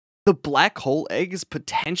The black hole egg is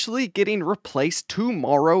potentially getting replaced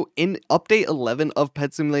tomorrow in update 11 of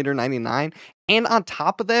Pet Simulator 99. And on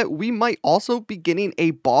top of that, we might also be getting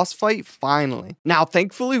a boss fight finally. Now,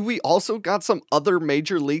 thankfully, we also got some other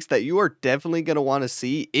major leaks that you are definitely going to want to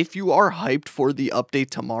see if you are hyped for the update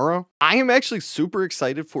tomorrow. I am actually super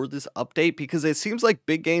excited for this update because it seems like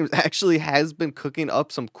Big Games actually has been cooking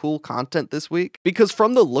up some cool content this week. Because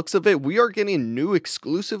from the looks of it, we are getting new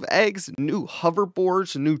exclusive eggs, new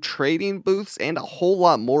hoverboards, new trading booths, and a whole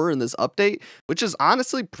lot more in this update, which is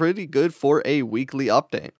honestly pretty good for a weekly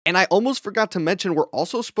update. And I almost forgot to mention, we're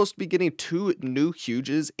also supposed to be getting 2 new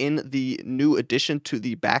huges in the new addition to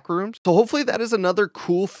the back rooms. So hopefully that is another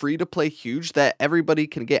cool free-to-play huge that everybody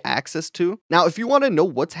can get access to. Now, if you want to know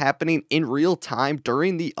what's happening in real time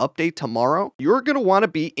during the update tomorrow, you're going to want to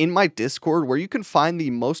be in my Discord where you can find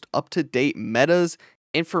the most up-to-date metas,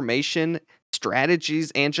 information,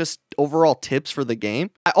 strategies, and just overall tips for the game.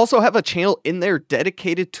 I also have a channel in there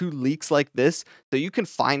dedicated to leaks like this, so you can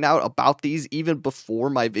find out about these even before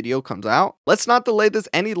my video comes out. Let's not delay this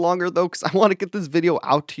any longer though, because I want to get this video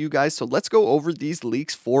out to you guys, so let's go over these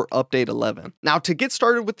leaks for update 11. Now, to get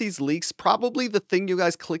started with these leaks, probably the thing you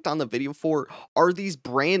guys clicked on the video for are these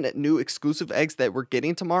brand new exclusive eggs that we're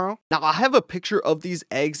getting tomorrow. Now, I have a picture of these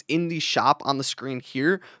eggs in the shop on the screen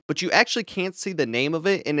here, but you actually can't see the name of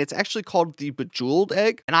it, and it's actually called the Bejeweled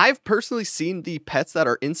egg. And I've personally seen the pets that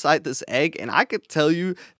are inside this egg, and I could tell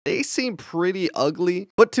you they seem pretty ugly.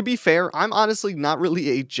 But to be fair, I'm honestly not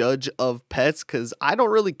really a judge of pets because I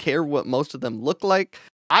don't really care what most of them look like.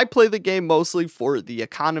 I play the game mostly for the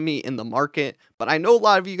economy in the market, but I know a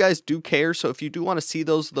lot of you guys do care, so if you do want to see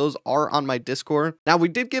those are on my Discord. Now, we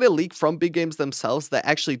did get a leak from Big Games themselves that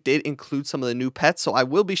actually did include some of the new pets, so I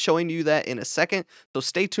will be showing you that in a second, so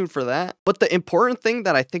stay tuned for that. But the important thing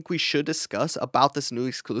that I think we should discuss about this new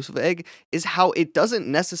exclusive egg is how it doesn't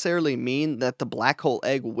necessarily mean that the black hole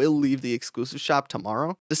egg will leave the exclusive shop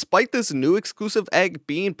tomorrow. Despite this new exclusive egg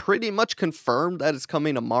being pretty much confirmed that it's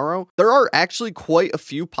coming tomorrow, there are actually quite a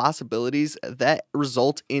few possibilities that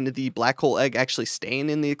result in the black hole egg actually staying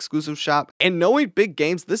in the exclusive shop. And knowing Big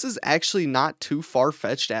Games, this is actually not too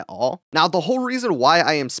far-fetched at all. Now, the whole reason why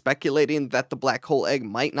I am speculating that the black hole egg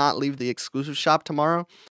might not leave the exclusive shop tomorrow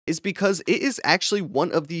is because it is actually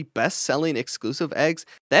one of the best-selling exclusive eggs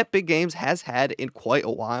that Big Games has had in quite a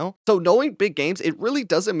while. So knowing Big Games, it really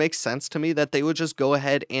doesn't make sense to me that they would just go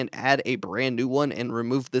ahead and add a brand new one and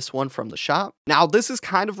remove this one from the shop. Now, this is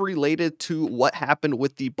kind of related to what happened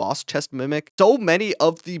with the boss chest mimic. So many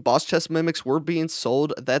of the boss chest mimics were being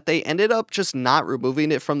sold that they ended up just not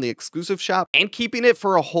removing it from the exclusive shop and keeping it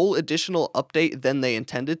for a whole additional update than they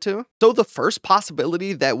intended to. So the first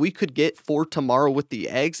possibility that we could get for tomorrow with the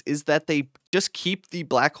eggs is that they just keep the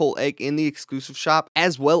black hole egg in the exclusive shop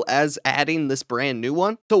as well as adding this brand new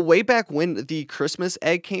one. So way back when the Christmas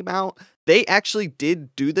egg came out, they actually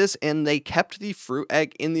did do this and they kept the fruit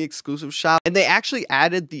egg in the exclusive shop, and they actually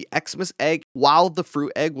added the Xmas egg while the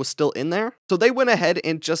fruit egg was still in there. So they went ahead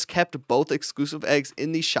and just kept both exclusive eggs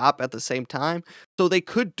in the shop at the same time. So they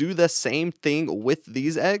could do the same thing with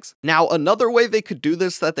these eggs. Now, another way they could do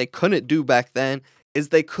this that they couldn't do back then is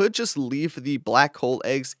they could just leave the black hole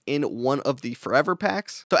eggs in one of the forever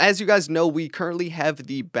packs. So as you guys know, we currently have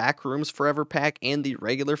the backrooms forever pack and the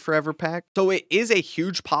regular forever pack. So it is a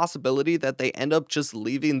huge possibility that they end up just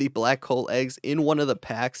leaving the black hole eggs in one of the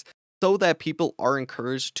packs so that people are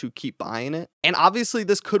encouraged to keep buying it. And obviously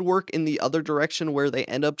this could work in the other direction where they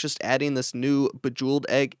end up just adding this new Bejeweled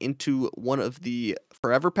egg into one of the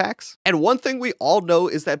forever packs. And one thing we all know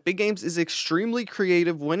is that Big Games is extremely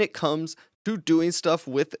creative when it comes to doing stuff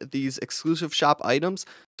with these exclusive shop items.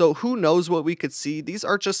 So who knows what we could see. These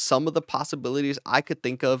are just some of the possibilities I could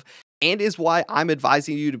think of, and is why I'm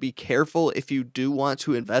advising you to be careful if you do want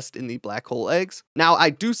to invest in the black hole eggs. Now, I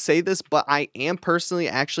do say this, but I am personally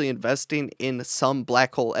actually investing in some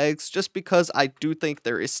black hole eggs just because I do think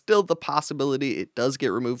there is still the possibility it does get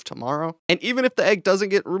removed tomorrow. And even if the egg doesn't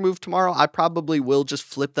get removed tomorrow, I probably will just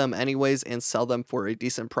flip them anyways and sell them for a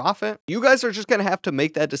decent profit. You guys are just going to have to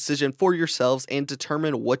make that decision for yourselves and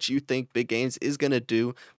determine what you think Big Games is going to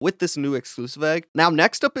do with this new exclusive egg. Now,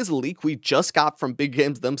 next up is a leak we just got from Big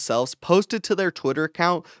Games themselves, posted to their Twitter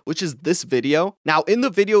account, which is this video. Now, in the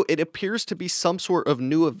video, it appears to be some sort of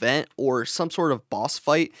new event or some sort of boss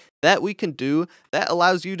fight that we can do that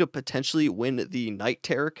allows you to potentially win the Night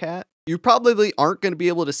Terror Cat. You probably aren't going to be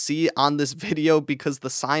able to see on this video because the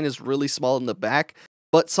sign is really small in the back,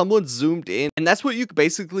 but someone zoomed in, and that's what you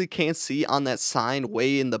basically can't see on that sign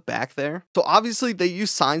way in the back there. So obviously they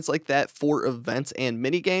use signs like that for events and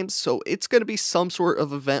mini games, so it's going to be some sort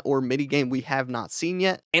of event or mini game we have not seen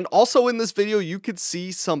yet. And also in this video, you could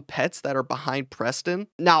see some pets that are behind Preston.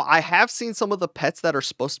 Now, I have seen some of the pets that are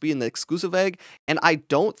supposed to be in the exclusive egg, and I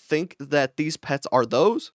don't think that these pets are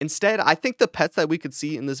those. Instead, I think the pets that we could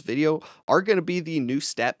see in this video are going to be the new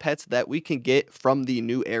stat pets that we can get from the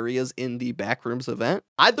new areas in the Backrooms event.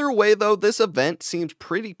 Either way though, this event seems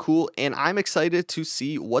pretty cool, and I'm excited to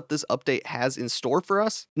see what this update has in store for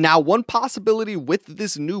us. Now, one possibility with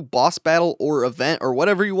this new boss battle or event or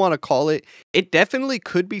whatever you want to call it, it definitely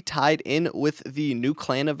could be tied in with the new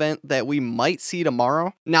clan event that we might see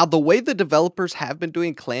tomorrow. Now, the way the developers have been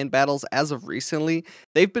doing clan battles as of recently,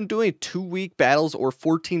 they've been doing 2-week battles or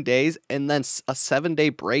 14 days and then a 7-day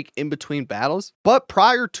break in between battles. But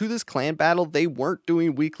prior to this clan battle, they weren't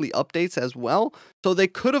doing weekly updates as well, so they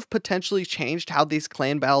could have potentially changed how these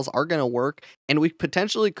clan battles are going to work, and we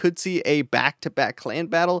potentially could see a back-to-back clan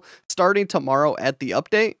battle starting tomorrow at the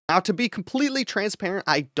update. Now, to be completely transparent,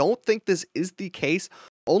 I don't think this is the case,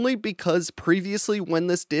 only because previously when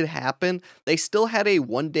this did happen, they still had a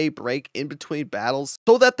 1-day break in between battles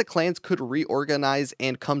so that the clans could reorganize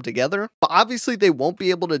and come together. But obviously they won't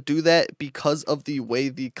be able to do that because of the way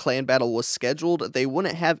the clan battle was scheduled. They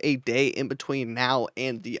wouldn't have a day in between now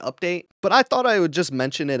and the update, but I thought I would just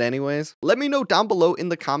mention it anyways. Let me know down below in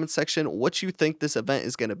the comment section what you think this event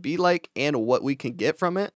is going to be like and what we can get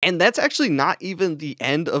from it. And that's actually not even the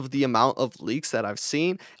end of the amount of leaks that I've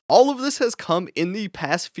seen. All of this has come in the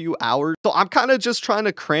past few hours, so I'm kind of just trying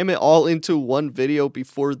to cram it all into one video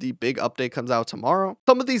before the big update comes out tomorrow.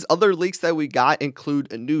 Some of these other leaks that we got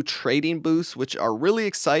include a new trading boosts, which are really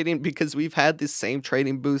exciting because we've had this same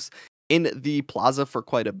trading boost in the plaza for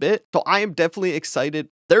quite a bit, so I am definitely excited.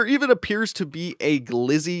 There even appears to be a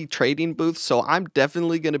Glizzy trading booth, so I'm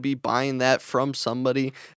definitely going to be buying that from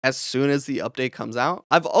somebody as soon as the update comes out.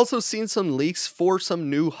 I've also seen some leaks for some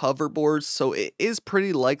new hoverboards, so it is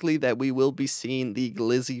pretty likely that we will be seeing the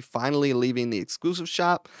Glizzy finally leaving the exclusive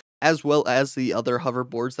shop, as well as the other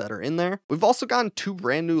hoverboards that are in there. We've also gotten 2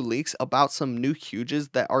 brand new leaks about some new huges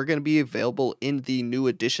that are going to be available in the new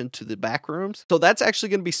addition to the Backrooms. So that's actually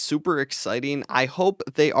going to be super exciting. I hope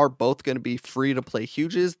they are both going to be free to play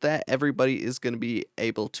huges that everybody is going to be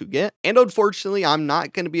able to get. And unfortunately, I'm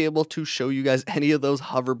not going to be able to show you guys any of those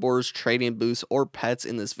hoverboards, trading boosts, or pets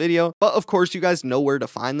in this video. But of course, you guys know where to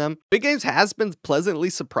find them. Big Games has been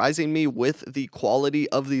pleasantly surprising me with the quality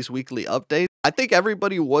of these weekly updates. I think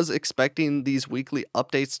everybody was expecting these weekly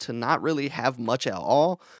updates to not really have much at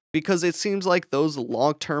all, because it seems like those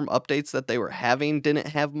long-term updates that they were having didn't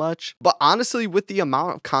have much. But honestly, with the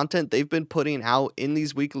amount of content they've been putting out in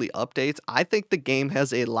these weekly updates, I think the game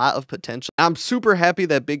has a lot of potential. I'm super happy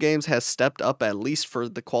that Big Games has stepped up at least for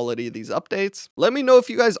the quality of these updates. Let me know if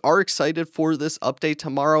you guys are excited for this update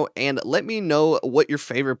tomorrow, and let me know what your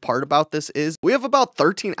favorite part about this is. We have about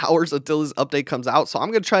 13 hours until this update comes out, so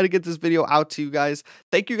I'm going to try to get this video out to you guys.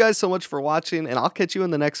 Thank you guys so much for watching, and I'll catch you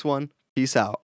in the next one. Peace out.